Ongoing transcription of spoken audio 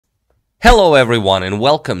Hello everyone and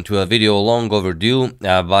welcome to a video long overdue,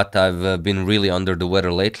 but I've been really under the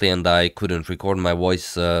weather lately and I couldn't record. My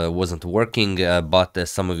voice wasn't working, but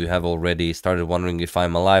as some of you have already started wondering if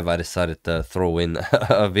I'm alive, I decided to throw in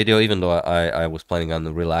a video, even though I was planning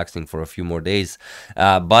on relaxing for a few more days.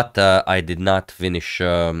 But I did not finish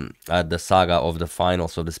the saga of the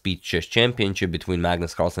finals of the Speed Chess Championship between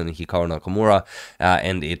Magnus Carlsen and Hikaru Nakamura,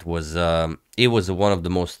 and it was one of the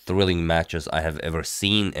most thrilling matches I have ever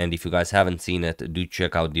seen, and if you guys haven't seen it, do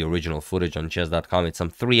check out the original footage on chess.com. It's some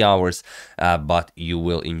 3 hours, but you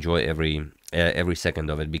will enjoy every second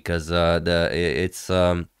of it because it's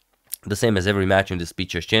the same as every match in the Speed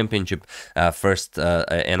Chess Championship. First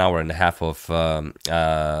an hour and a half of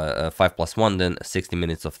 5+1, then 60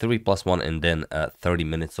 minutes of 3+1, and then 30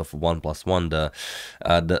 minutes of 1+1, the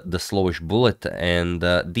slowish bullet. And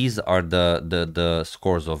these are the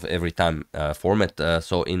scores of every time format.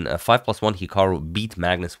 So in 5+1, Hikaru beat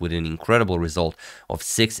Magnus with an incredible result of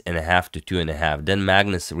 6.5 to 2.5. Then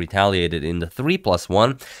Magnus retaliated in the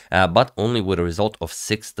 3+1, but only with a result of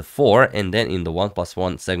 6 to 4. And then in the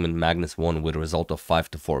 1+1 segment, Magnus won with a result of 5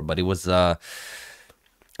 to 4. But it was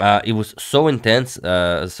so intense.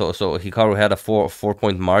 So Hikaru had a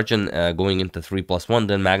 4-point margin going into 3+1.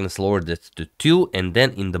 Then Magnus lowered it to 2, and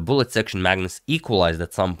then in the bullet section, Magnus equalized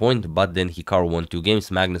at some point. But then Hikaru won 2 games.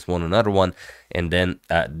 Magnus won another one, and then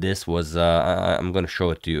this was I'm going to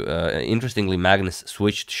show it to you. Interestingly, Magnus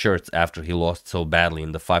switched shirts after he lost so badly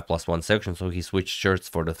in the 5+1 section. So he switched shirts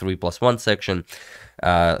for the 3+1 section.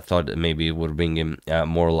 Thought maybe it would bring him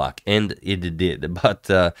more luck, and it did. But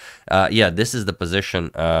yeah, this is the position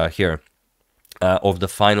here of the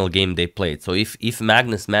final game they played. So if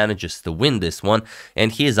Magnus manages to win this one,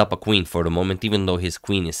 and he is up a queen for the moment, even though his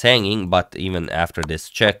queen is hanging, but even after this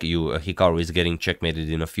check, Hikaru is getting checkmated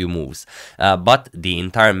in a few moves. But the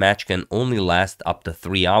entire match can only last up to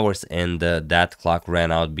 3 hours, and that clock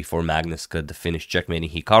ran out before Magnus could finish checkmating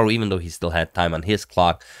Hikaru, even though he still had time on his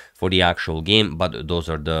clock for the actual game. But those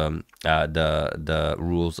are the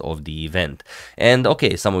rules of the event. And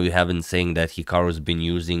okay, some of you have been saying that Hikaru's been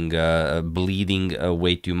using bleeding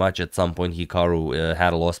way too much. At some point, Hikaru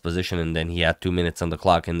had a lost position, and then he had 2 minutes on the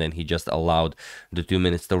clock, and then he just allowed the 2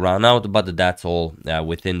 minutes to run out. But that's all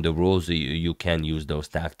within the rules. You can use those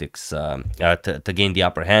tactics to gain the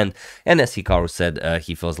upper hand. And as Hikaru said,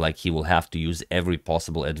 he feels like he will have to use every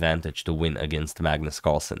possible advantage to win against Magnus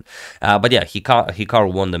Carlsen. But yeah,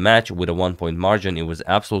 Hikaru won the match with a 1-point margin. It was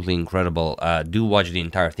absolutely incredible. Do watch the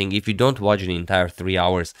entire thing. If you don't watch the entire 3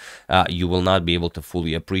 hours, you will not be able to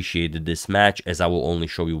fully appreciate this match, as I will only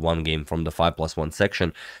show you one game from the 5+1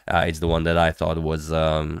 section. It's the one that I thought was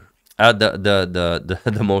the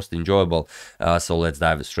most enjoyable. So let's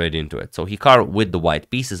dive straight into it. So Hikaru with the white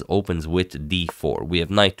pieces opens with d4. We have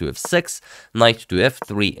knight to f6, knight to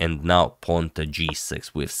f3, and now pawn to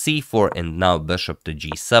g6. We have c4, and now bishop to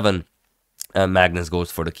g7. Magnus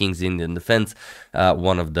goes for the King's Indian defense,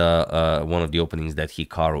 one of the openings that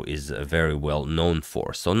Hikaru is very well known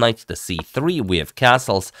for. So knight to c3, we have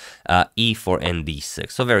castles, e4 and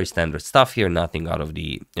d6. So very standard stuff here, nothing out of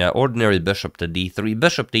the ordinary. Bishop to d3,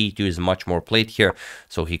 bishop to e2 is much more played here.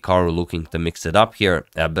 So Hikaru looking to mix it up here.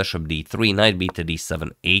 Bishop d3, knight b to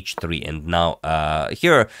d7, h3, and now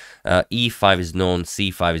here e5 is known,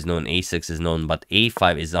 c5 is known, a6 is known, but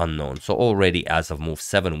a5 is unknown. So already as of move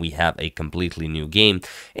 7, we have a completely new game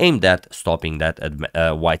aimed at stopping that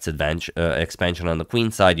white's expansion on the queen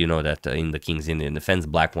side. You know that in the King's Indian defense,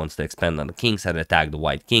 black wants to expand on the king side, attack the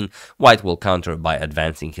white king. White will counter by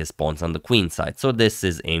advancing his pawns on the queen side. So this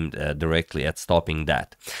is aimed directly at stopping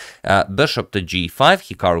that. Bishop to g5,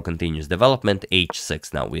 Hikaru continues development,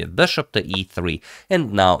 h6. Now we have bishop to e3,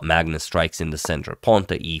 and now Magnus strikes in the center, pawn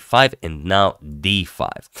to e5, and now d5.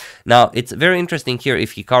 Now it's very interesting here.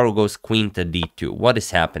 If Hikaru goes queen to d2, what is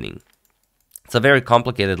happening? It's a very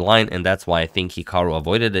complicated line, and that's why I think Hikaru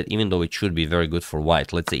avoided it, even though it should be very good for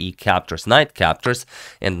white. Let's say e captures, knight captures,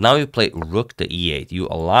 and now you play rook to e8. You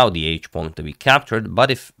allow the h-pawn to be captured, but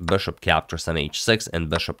if bishop captures on h6 and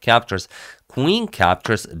bishop captures, queen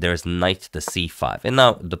captures, there's knight to c5. And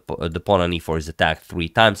now the pawn on e4 is attacked 3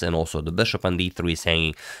 times, and also the bishop on d3 is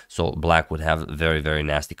hanging, so black would have very, very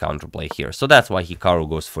nasty counterplay here. So that's why Hikaru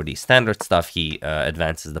goes for the standard stuff. He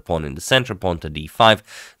advances the pawn in the center, pawn to d5,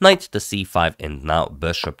 knight to c5, and now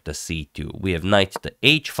bishop to c2. We have knight to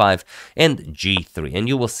h5 and g3, and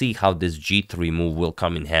you will see how this g3 move will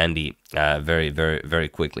come in handy very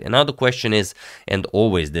quickly. And now the question is, and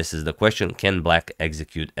always this is the question, can black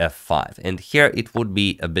execute f5? And here it would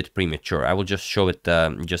be a bit premature. I will just show it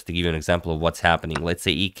just to give you an example of what's happening. Let's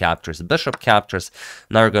say e captures, bishop captures.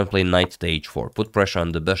 Now we're going to play knight to h4, put pressure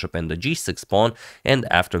on the bishop and the g6 pawn, and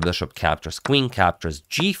after bishop captures, queen captures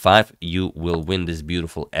g5, you will win this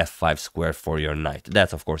beautiful f5 square for your knight.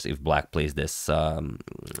 That's of course if black plays this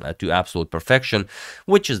to absolute perfection,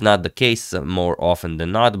 which is not the case more often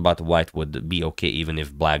than not, but white would be okay even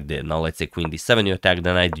if black did. Now let's say queen d7, you attack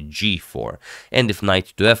the knight g4, and if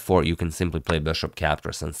knight to f4, you can simply play bishop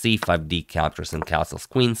captures on c5, d captures and castles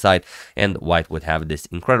queenside, and white would have this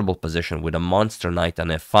incredible position with a monster knight on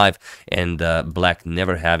f5, and black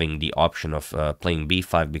never having the option of playing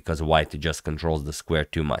b5 because white just controls the square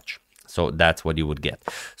too much. So that's what you would get.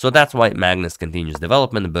 So that's why Magnus continues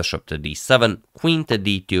development, bishop to d7, queen to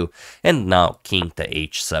d2, and now king to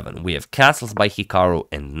h7. We have castles by Hikaru,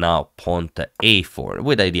 and now pawn to a4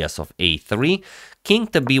 with ideas of a3, king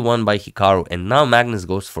to b1 by Hikaru, and now Magnus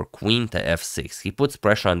goes for queen to f6. He puts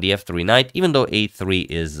pressure on the f3 knight, even though a3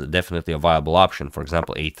 is definitely a viable option. For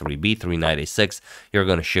example, a3, b3, knight a6, you're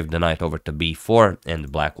going to shift the knight over to b4,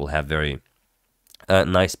 and black will have very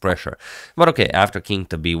nice pressure. But okay, after king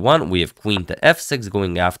to b1, we have queen to f6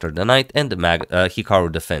 going after the knight, and Hikaru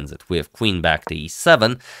defends it. We have queen back to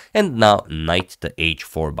e7, and now knight to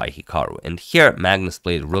h4 by Hikaru. And here Magnus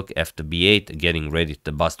played rook f to b8, getting ready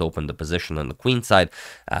to bust open the position on the queen side.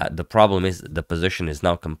 The problem is the position is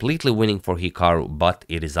now completely winning for Hikaru, but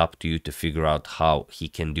it is up to you to figure out how he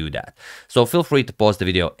can do that. So feel free to pause the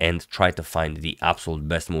video and try to find the absolute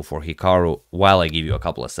best move for Hikaru while I give you a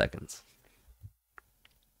couple of seconds.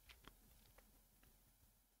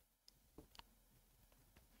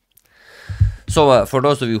 So for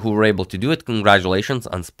those of you who were able to do it, congratulations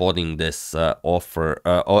on spotting this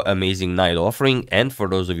amazing knight offering. And for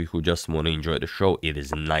those of you who just want to enjoy the show, it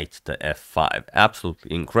is knight to f5.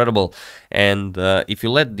 Absolutely incredible. And if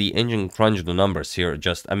you let the engine crunch the numbers here,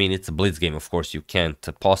 I mean, it's a blitz game, of course, you can't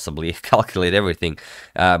possibly calculate everything.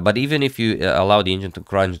 But even if you allow the engine to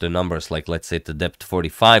crunch the numbers, like let's say to depth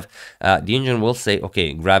 45, the engine will say,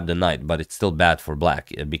 okay, grab the knight, but it's still bad for black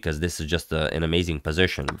because this is just an amazing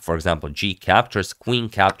position. For example, g captures, queen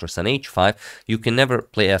captures on h5, you can never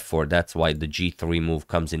play f4. That's why the g3 move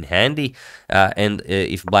comes in handy. And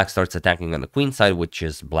if black starts attacking on the queen side, which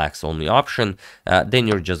is black's only option, then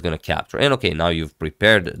you're just going to capture. And okay, now you've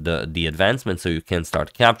prepared the advancement, so you can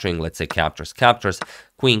start capturing. Let's say captures,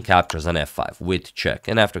 queen captures on f5 with check.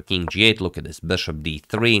 And after king g8, look at this, bishop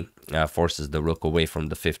d3 forces the rook away from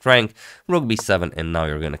the 5th rank, rook b7, and now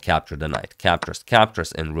you're going to capture the knight.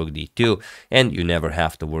 Captures, and rook d2, and you never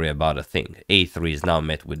have to worry about a thing. a3 is now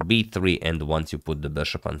met with b3, and once you put the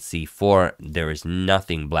bishop on c4, there is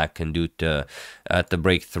nothing black can do to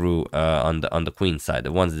break through on the queen side.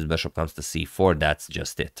 Once this bishop comes to c4, that's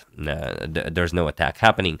just it. There's no attack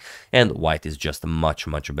happening, and white is just much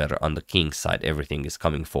better on the king side. Everything is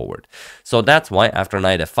coming forward. So that's why after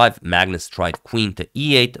knight f5, Magnus tried queen to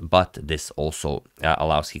e8, but this also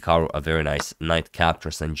allows Hikaru a very nice knight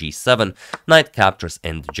captures on g7, knight captures,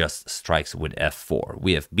 and just strikes with f4.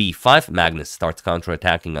 We have b5, Magnus starts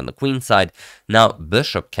counterattacking on the queen side. Now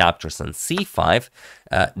bishop captures on c5,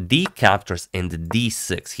 d captures, and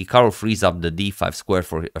d6. Hikaru frees up the d5 square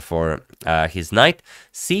for his knight.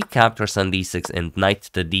 C captures on d6 and knight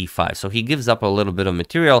to d5. So he gives up a little bit of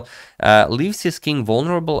material, leaves his king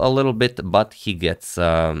vulnerable a little bit, but he gets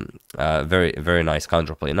very nice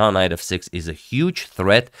counterplay. Now knight f6 is a huge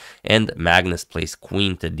threat, and Magnus plays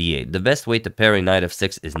queen to d8. The best way to parry knight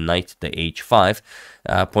f6 is knight to h5.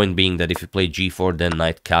 Point being that if you play g4, then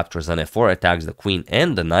knight captures on f4, attacks the queen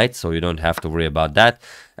and the knight, so you don't have to worry about that.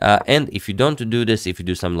 And if you don't do this, if you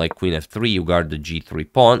do something like queen f3, you guard the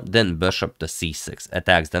g3 pawn, then bishop to c6,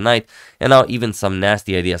 attacks the knight. And now even some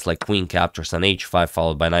nasty ideas like queen captures on h5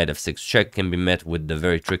 followed by knight f6 check can be met with the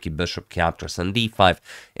very tricky bishop captures on d5,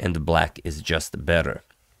 and black is just better.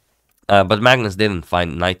 But Magnus didn't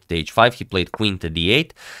find knight to h5, he played queen to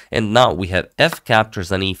d8, and now we have f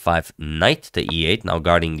captures on e5, knight to e8, now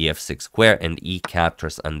guarding the f6 square, and e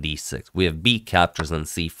captures on d6. We have b captures on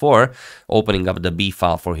c4, opening up the b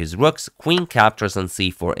file for his rooks, queen captures on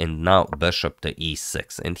c4, and now bishop to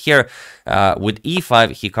e6. And here, with e5,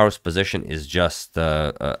 Hikaru's position is just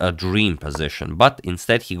a dream position, but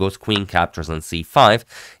instead he goes queen captures on c5,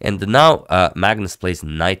 and now Magnus plays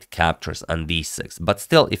knight captures on d6. But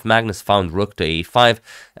still, if Magnus found rook to a5,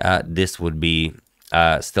 this would be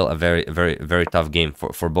still a very tough game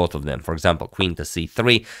for both of them. For example, queen to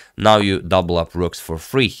c3. Now you double up rooks for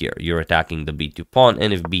free here. You're attacking the b2 pawn,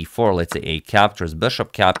 and if b4, let's say a captures,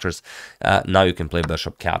 bishop captures, now you can play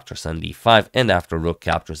bishop captures on d5, and after rook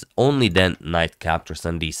captures, only then knight captures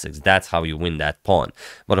on d6. That's how you win that pawn.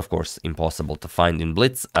 But of course, impossible to find in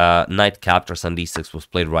blitz. Knight captures on d6 was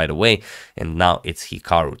played right away, and now it's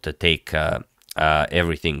Hikaru to take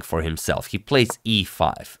everything for himself. He plays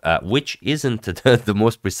e5, which isn't the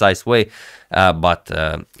most precise way, but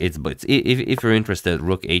it's blitz. If you're interested,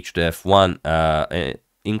 rook h to f1,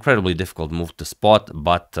 incredibly difficult move to spot,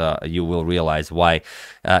 but you will realize why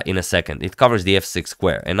in a second. It covers the f6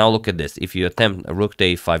 square, and now look at this. If you attempt a rook to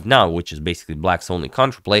a5 now, which is basically black's only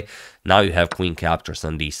counterplay, now you have queen captures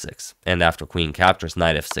on d6, and after queen captures,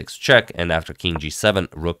 knight f6 check, and after king g7,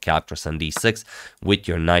 rook captures on d6 with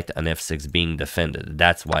your knight on f6 being defended.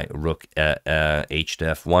 That's why rook h to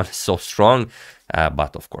f1 is so strong.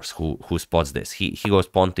 But of course, who spots this? He goes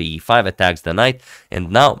pawn to e5, attacks the knight, and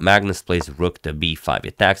now Magnus plays rook to b5,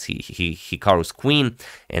 attacks Hikaru's queen,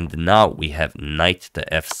 and now we have knight to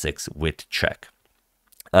f6 with check.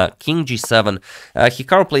 King g7,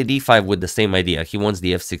 Hikaru played d5 with the same idea. He wants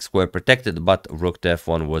the f6 square protected, but rook to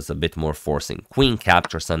f1 was a bit more forcing. Queen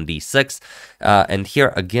captures on d6, and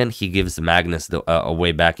here again he gives Magnus a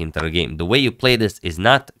way back into the game. The way you play this is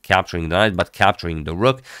not capturing the knight, but capturing the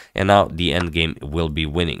rook, and now the endgame will be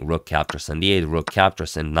winning. Rook captures on d8, rook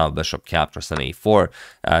captures, and now bishop captures on a4.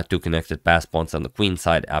 Two connected pass pawns on the queen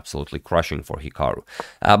side, absolutely crushing for Hikaru.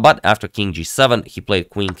 But after king g7, he played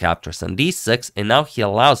queen captures on d6, and now he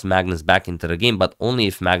allows Magnus back into the game, but only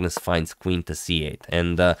if Magnus finds queen to c8.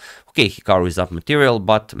 And okay, Hikaru is up material,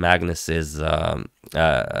 but Magnus is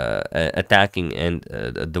attacking, and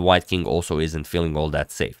the white king also isn't feeling all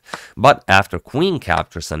that safe. But after queen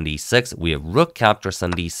captures on d6, we have rook captures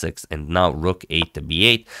on d6, and now rook 8 to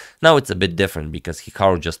b8. Now it's a bit different because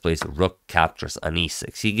Hikaru just plays rook captures on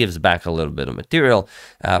e6. He gives back a little bit of material,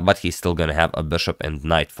 but he's still going to have a bishop and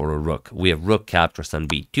knight for a rook. We have rook captures on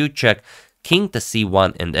b2 check, king to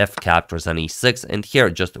c1, and f captures on e6, and here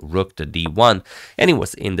just rook to d1, and he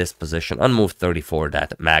was in this position on move 34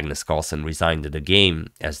 that Magnus Carlsen resigned the game,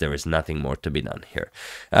 as there is nothing more to be done here.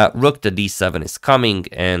 Rook to d7 is coming,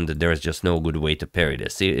 and there is just no good way to parry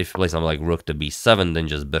this. If you play something like rook to b7, then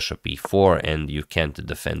just bishop e4, and you can't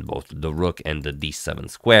defend both the rook and the d7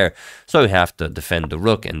 square, so you have to defend the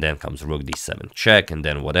rook, and then comes rook d7 check, and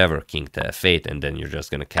then whatever, king to f8, and then you're just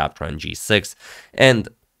going to capture on g6, and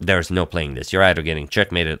there's no playing this. You're either getting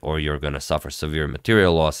checkmated or you're going to suffer severe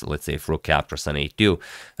material loss. Let's say if rook captures on a2,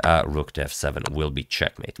 rook to f7 will be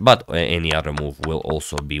checkmate. But any other move will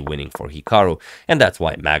also be winning for Hikaru, and that's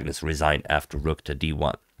why Magnus resigned after rook to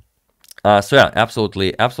d1. So yeah,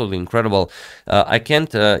 absolutely incredible. I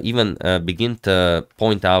can't even begin to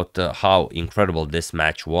point out how incredible this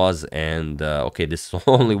match was. And okay, this is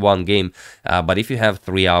only one game, but if you have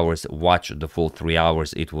 3 hours, watch the full 3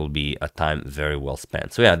 hours. It will be a time very well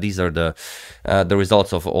spent. So yeah, these are the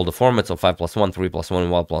results of all the formats of 5+1, 3+1,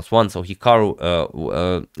 and 1+1. So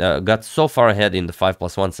Hikaru got so far ahead in the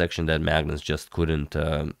 5+1 section that Magnus just couldn't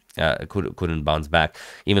bounce back,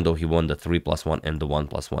 even though he won the 3+1 and the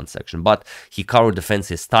 1+1 section. But Hikaru defends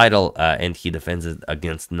his title, and he defends it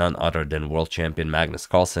against none other than world champion Magnus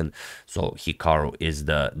Carlsen. So Hikaru is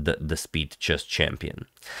the speed chess champion.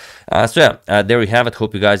 So yeah, there we have it.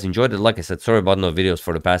 Hope you guys enjoyed it. Like I said, sorry about no videos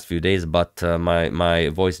for the past few days, but my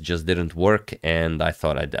voice just didn't work, and I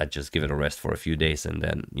thought I'd just give it a rest for a few days, and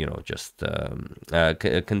then, you know, just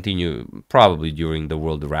continue probably during the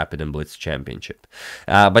World Rapid and Blitz Championship.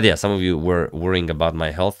 But yeah, some of you were worrying about my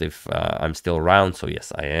health, if I'm still around. So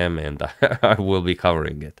yes, I am, and I will be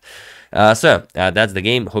covering it. So that's the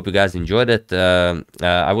game. Hope you guys enjoyed it.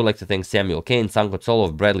 I would like to thank Samuel Kane, Sanko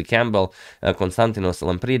Tsolov, Bradley Campbell, Konstantinos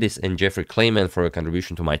Lampridis, and Jeffrey Clayman for a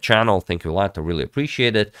contribution to my channel. Thank you a lot. I really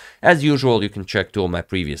appreciate it. As usual, you can check 2 of my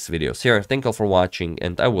previous videos here. Thank you for watching,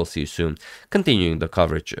 and I will see you soon, continuing the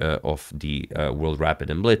coverage of the World Rapid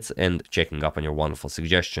and Blitz, and checking up on your wonderful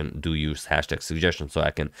suggestion. Do use hashtag suggestion so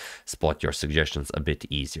I can spot your suggestions a bit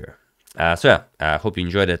easier. So yeah, I hope you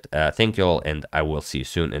enjoyed it. Thank you all, and I will see you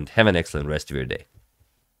soon, and have an excellent rest of your day.